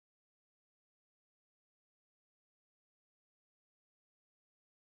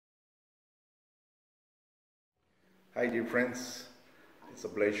Hi, dear friends. It's a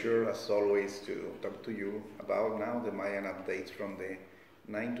pleasure, as always, to talk to you about now the Mayan updates from the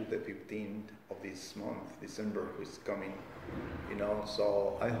 9th to the 15th of this month, December, which is coming.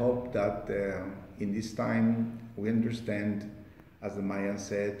 So I hope that in this time we understand, as the Mayan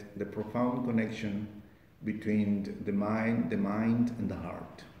said, the profound connection between the mind, and the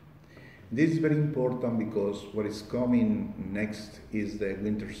heart. This is very important because what is coming next is the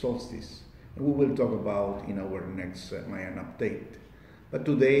winter solstice. And we will talk about in our next Mayan update. But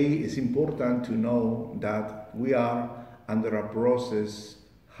today it's important to know that we are under a process.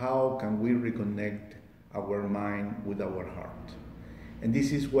 How can we reconnect our mind with our heart? And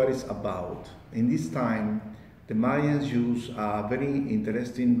this is what it's about. In this time, the Mayans use a very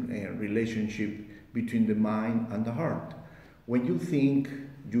interesting relationship between the mind and the heart. When you think,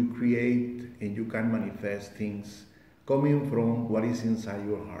 you create and you can manifest things coming from what is inside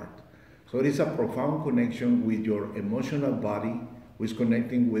your heart. So it is a profound connection with your emotional body, which is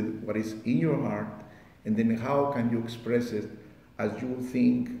connecting with what is in your heart, and then how can you express it as you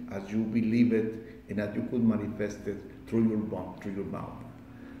think, as you believe it, and as you could manifest it through your mouth.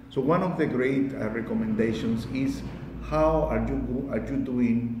 So one of the great recommendations is how are you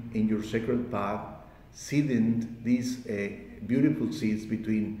doing in your sacred path, seeding these beautiful seeds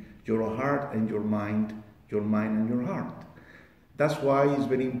between your heart and your mind and your heart. That's why it's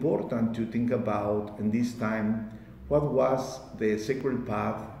very important to think about in this time what was the sacred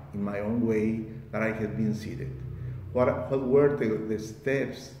path in my own way that I had been seated. What were the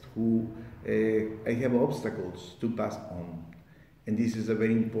steps I have obstacles to pass on. And this is a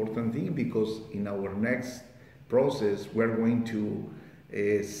very important thing because in our next process we're going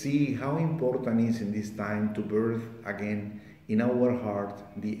to see how important it is in this time to birth again in our heart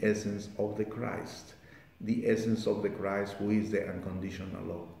the essence of the Christ. The essence of the Christ who is the unconditional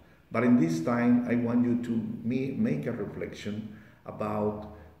love. But in this time, I want you to make a reflection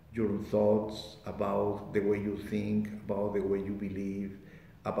about your thoughts, about the way you think, about the way you believe,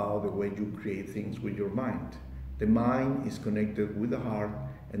 about the way you create things with your mind. The mind is connected with the heart,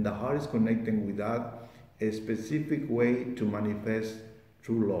 and the heart is connecting with that a specific way to manifest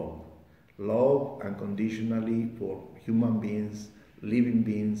true love. Love unconditionally for human beings, living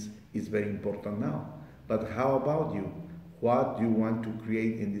beings, is very important now. But how about you? What do you want to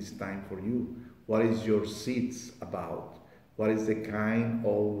create in this time for you? What is your seeds about? What is the kind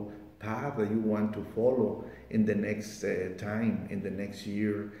of path that you want to follow in the next time, in the next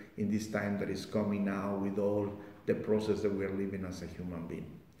year, in this time that is coming now with all the process that we are living as a human being?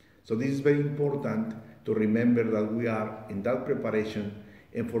 So this is very important to remember that we are in that preparation,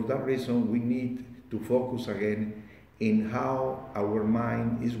 and for that reason we need to focus again in how our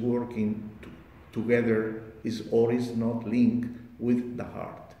mind is working together is or is not linked with the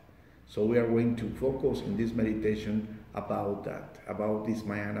heart. So we are going to focus in this meditation about that, about these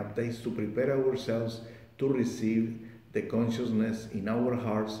Mayan updates to prepare ourselves to receive the consciousness in our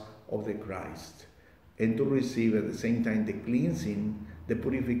hearts of the Christ and to receive at the same time the cleansing, the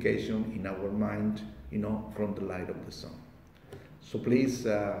purification in our mind, from the light of the sun. So please,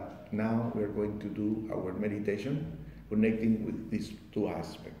 now we are going to do our meditation connecting with these two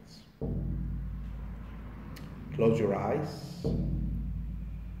aspects. Close your eyes,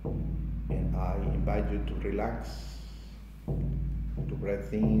 and I invite you to relax, to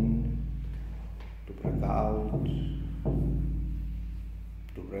breathe in, to breathe out,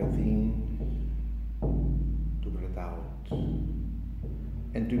 to breathe in, to breathe out.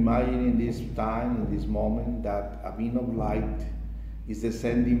 And to imagine in this time, in this moment, that a beam of light is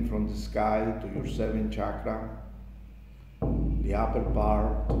descending from the sky to your seventh chakra, the upper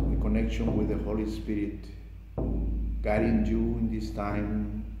part, the connection with the Holy Spirit, guiding you in this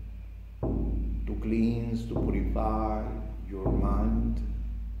time to cleanse, to purify your mind,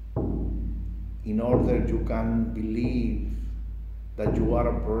 in order you can believe that you are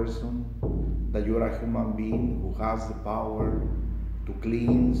a person, that you are a human being who has the power to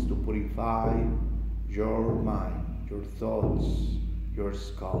cleanse, to purify your mind, your thoughts, your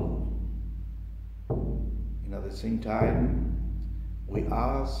skull. And at the same time, we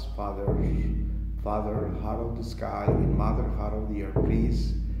ask Father, Heart of the Sky, and Mother, Heart of the Earth,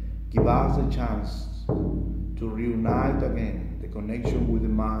 please give us a chance to reunite again the connection with the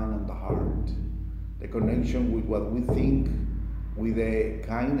mind and the heart, the connection with what we think, with the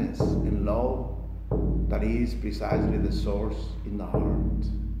kindness and love that is precisely the source in the heart.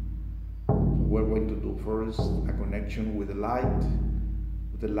 So we're going to do first a connection with the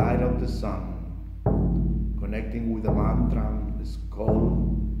light of the sun, connecting with the mantra, the skull,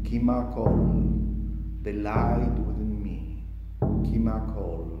 Kima Kol, the light within me, Kima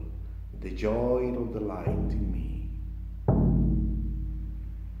Kol, the joy of the light in me.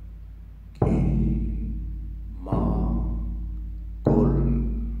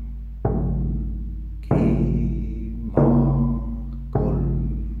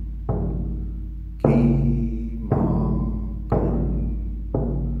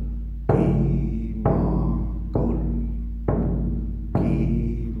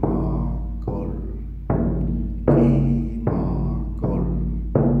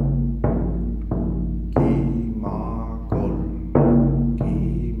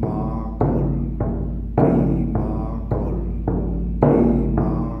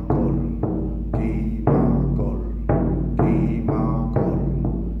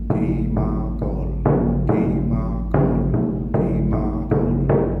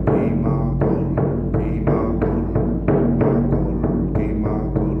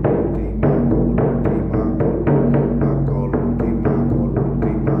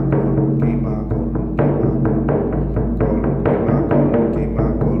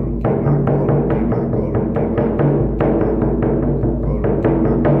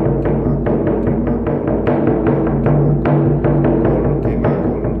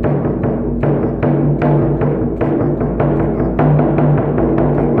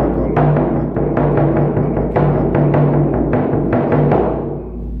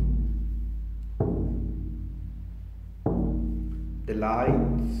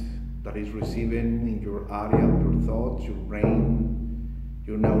 light that is receiving in your area of your thoughts, your brain,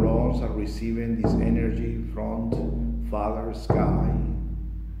 your neurons are receiving this energy from Father Sky,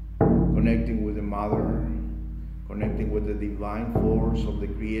 connecting with the Mother, connecting with the divine force of the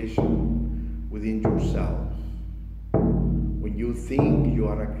creation within yourself. When you think you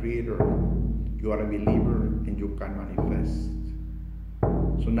are a creator, you are a believer, and you can manifest.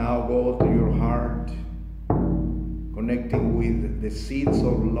 So now go to your heart, connecting with the seeds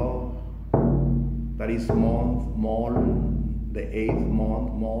of love. That is month Mol, the 8th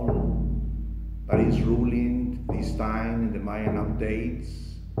month Mol, that is ruling this time in the Mayan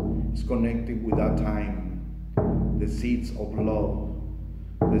updates. It's connecting with that time, the seeds of love,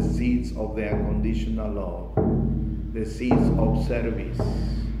 the seeds of the unconditional love, the seeds of service,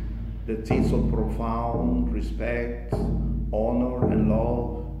 the seeds of profound respect, honor, and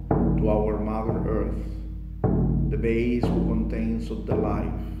love to our Mother Earth, the base who contains of the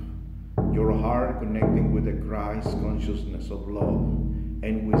life, your heart connecting with the Christ consciousness of love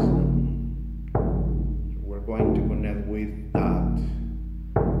and wisdom. So we're going to connect with that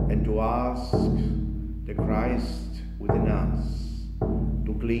and to ask the Christ within us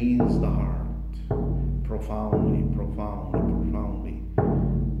to cleanse the heart profoundly, profoundly, profoundly,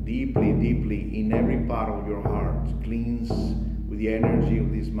 deeply, deeply in every part of your heart. Cleanse with the energy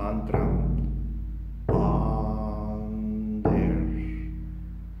of this mantra.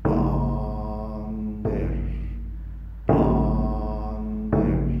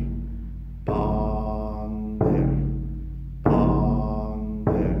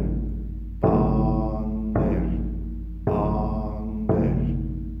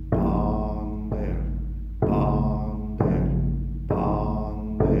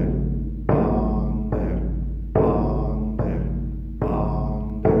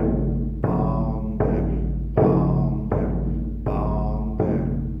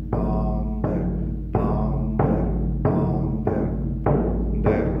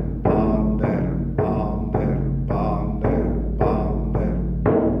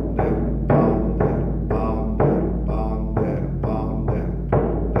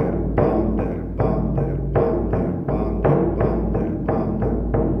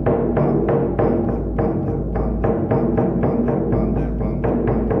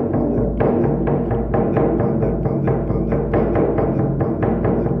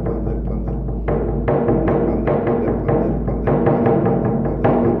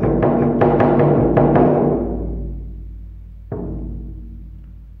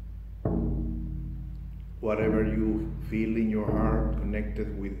 Whatever you feel in your heart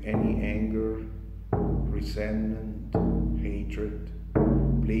connected with any anger, resentment, hatred,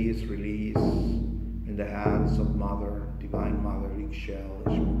 please release in the hands of Mother, Divine Mother Ixchel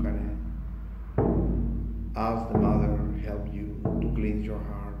Xmucane. Ask the Mother help you to cleanse your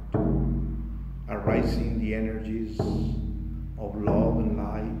heart, arising the energies of love and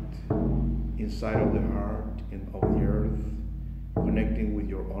light inside of the heart and of the earth, connecting with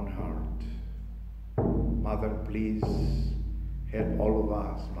your own heart. Mother, please help all of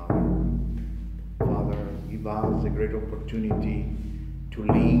us, Mother. Father, give us a great opportunity to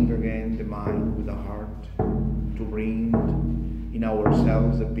link again the mind with the heart, to bring in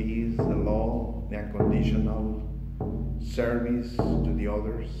ourselves the peace, the love, the unconditional service to the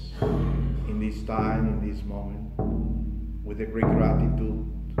others in this time, in this moment, with a great gratitude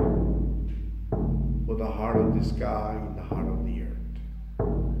for the heart of the sky and the heart of the earth.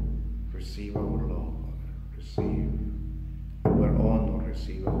 Receive our love, Mother. Receive our honor,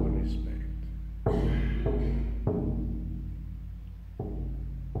 receive our respect.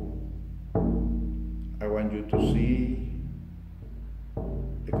 I want you to see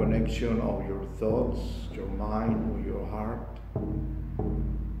the connection of your thoughts, your mind, with your heart.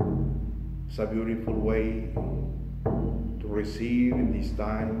 It's a beautiful way to receive in this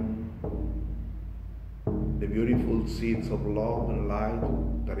time the beautiful seeds of love and light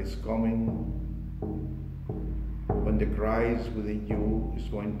that is coming when the Christ within you is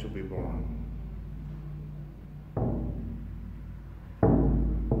going to be born.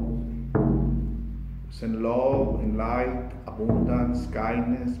 Send love and light, abundance,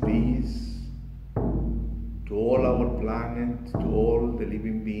 kindness, peace to all our planet, to all the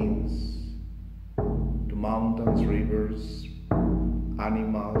living beings, to mountains, rivers,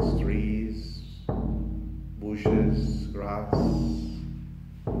 animals, trees, bushes, grass,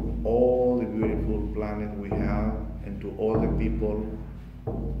 all the beautiful planet we have, and to all the people.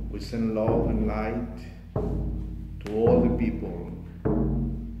 We send love and light to all the people,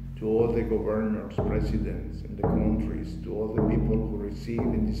 to to all the governors, presidents in the countries, to all the people who receive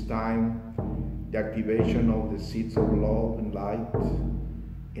in this time the activation of the seeds of love and light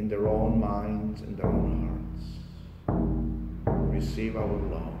in their own minds and their own hearts. Receive our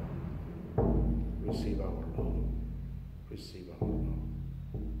love. Receive our love. Receive our love.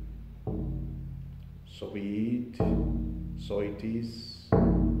 So be it, so it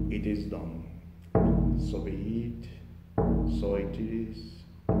is done. So be it, so it is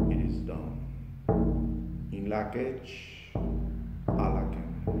done. In Lak'ech, Alaken.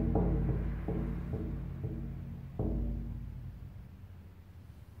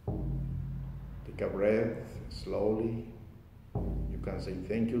 Take a breath slowly. You can say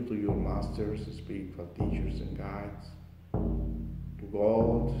thank you to your masters, spiritual teachers and guides, to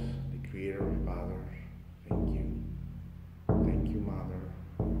God, the Creator, Father. Thank you. Thank you, Mother,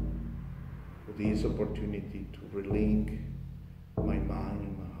 for this opportunity to relink my mind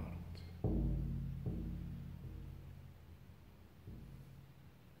and my heart.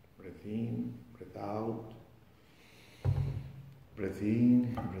 Breathe in, breathe out. Breathe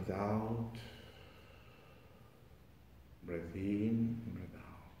in, breathe out. Breathe in, breathe out.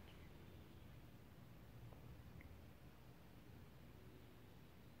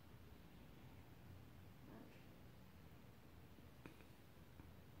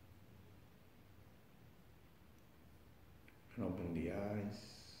 And open the eyes.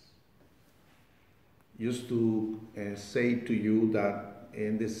 Used to say to you that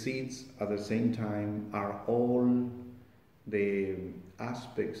the seeds at the same time are all the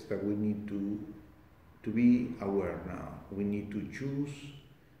aspects that we need to be aware now. We need to choose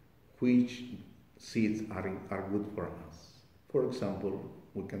which seeds are good for us. For example,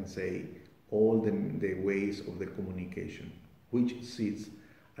 we can say all the ways of the communication. Which seeds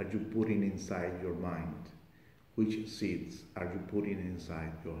are you putting inside your mind? Which seeds are you putting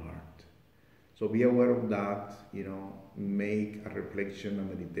inside your heart? So be aware of that, make a reflection and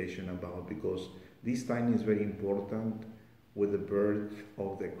meditation about, because this time is very important with the birth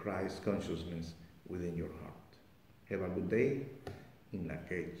of the Christ consciousness within your heart. Have a good day in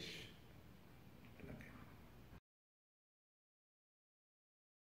Lak'ech.